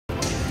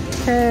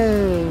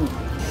Okay,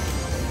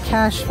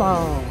 cash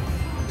flow.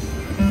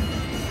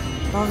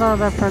 Those are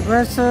the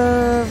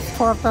progressives,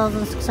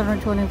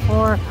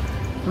 12,624,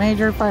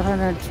 major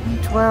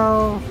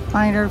 512,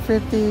 minor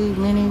 50,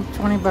 mini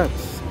 20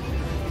 bucks.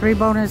 3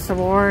 bonus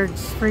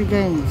awards, 3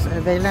 games.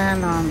 They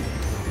land on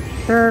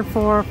 3rd,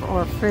 4th,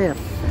 or 5th.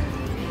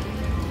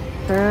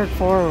 3rd,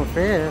 4th, or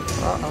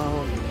 5th.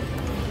 Uh-oh.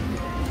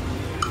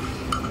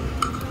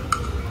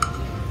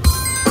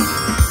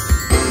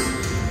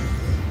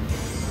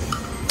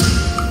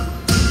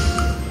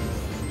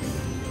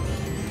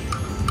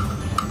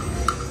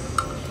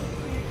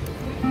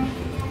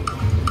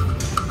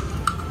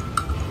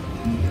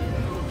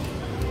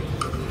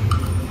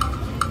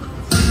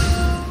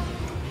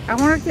 I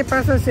wonder qué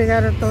pasa si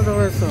agarra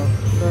todo eso.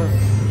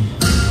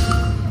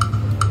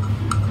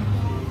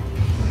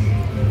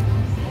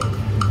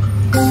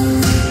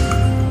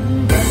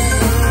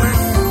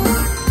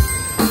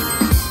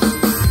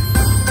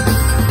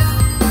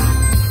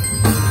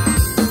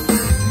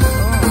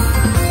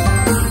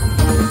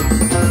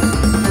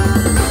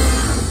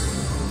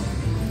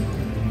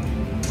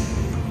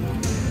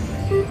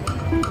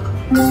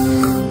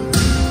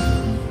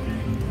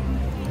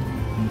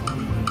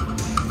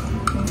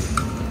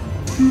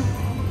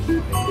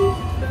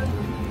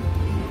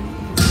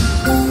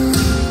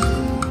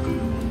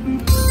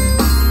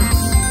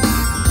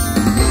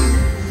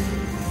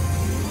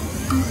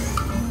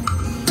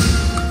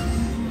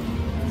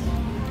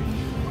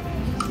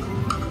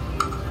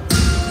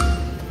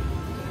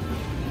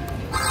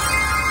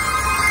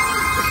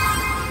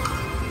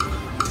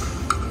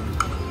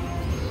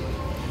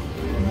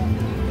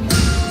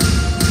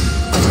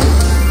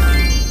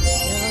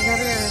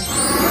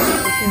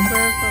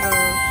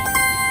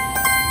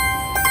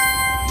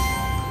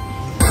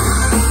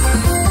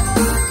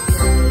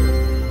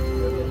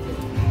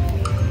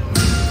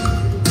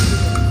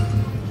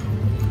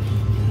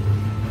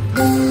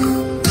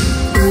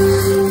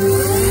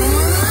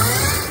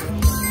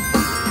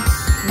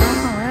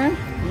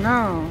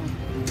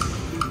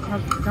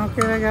 No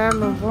quiere agarrar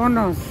los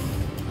bonos.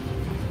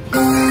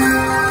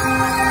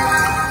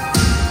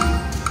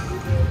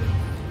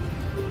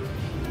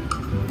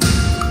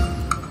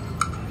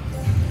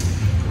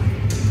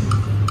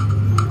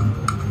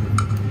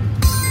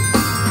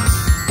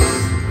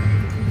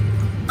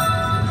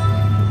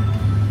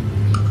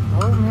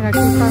 Oh, mira aquí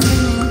está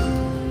Mini.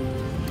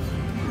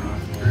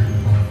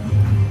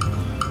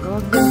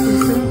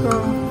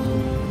 2.25.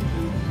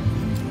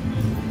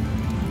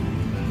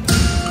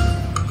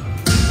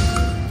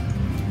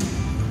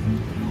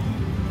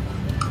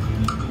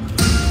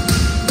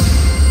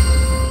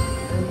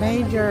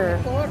 Major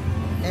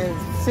es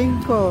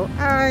 5.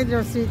 Ay,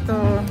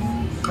 Diosito.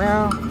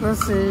 Well, we'll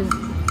see.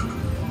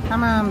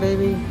 Come on,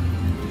 baby.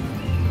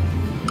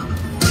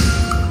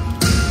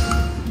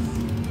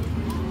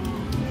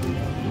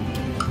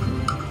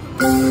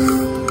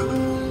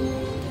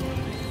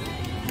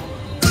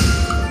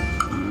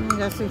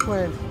 Ya sí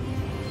fue.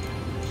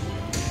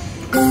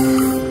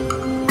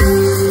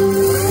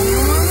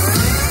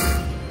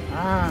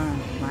 Ah,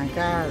 my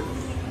God.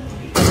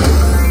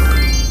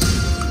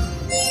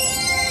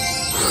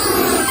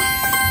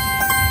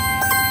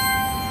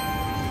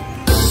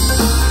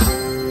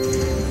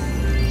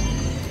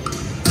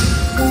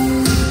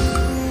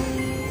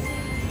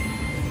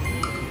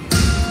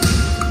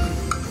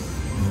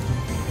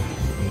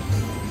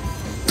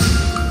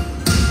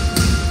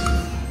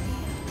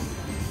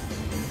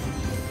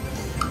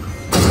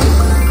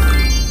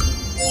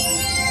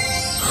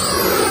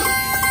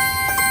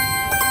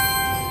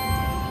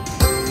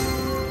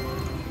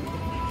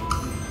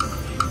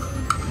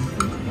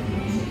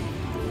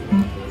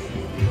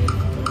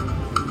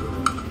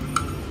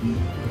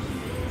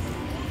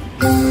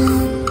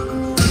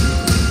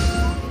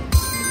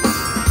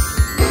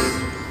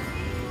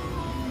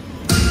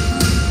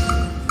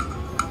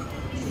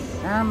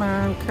 Come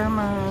on, come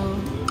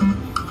on.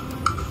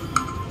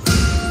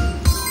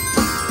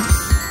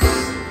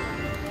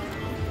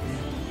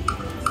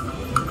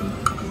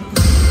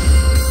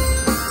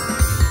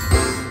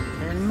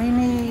 El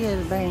mini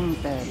es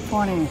 20,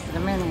 20, the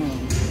mini.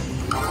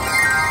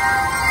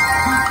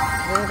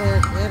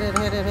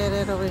 Hit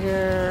it over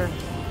here.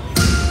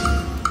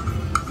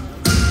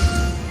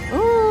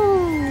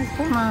 Ooh,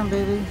 come on,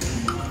 baby.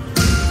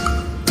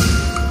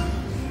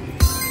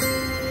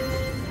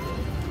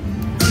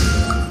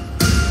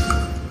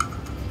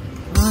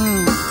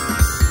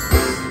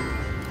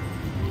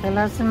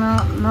 Si no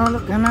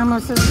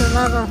ganamos este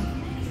lado.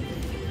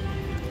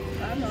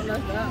 Ah, no las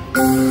da.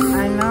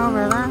 Ay, no,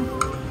 ¿verdad?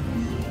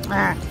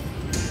 Ah.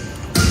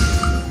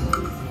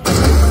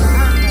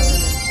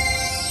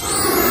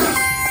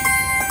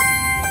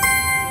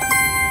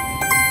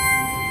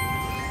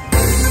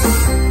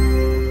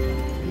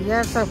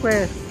 Ya se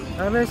fue.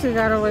 A ver si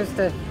agarro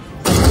este.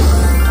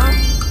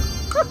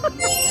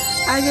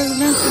 I just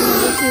mentioned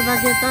it. Let's see if I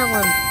get that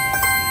one.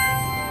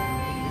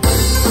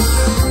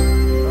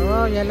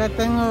 Oh, ya le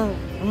tengo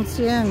un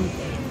 100.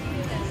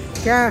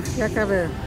 Ya acabé.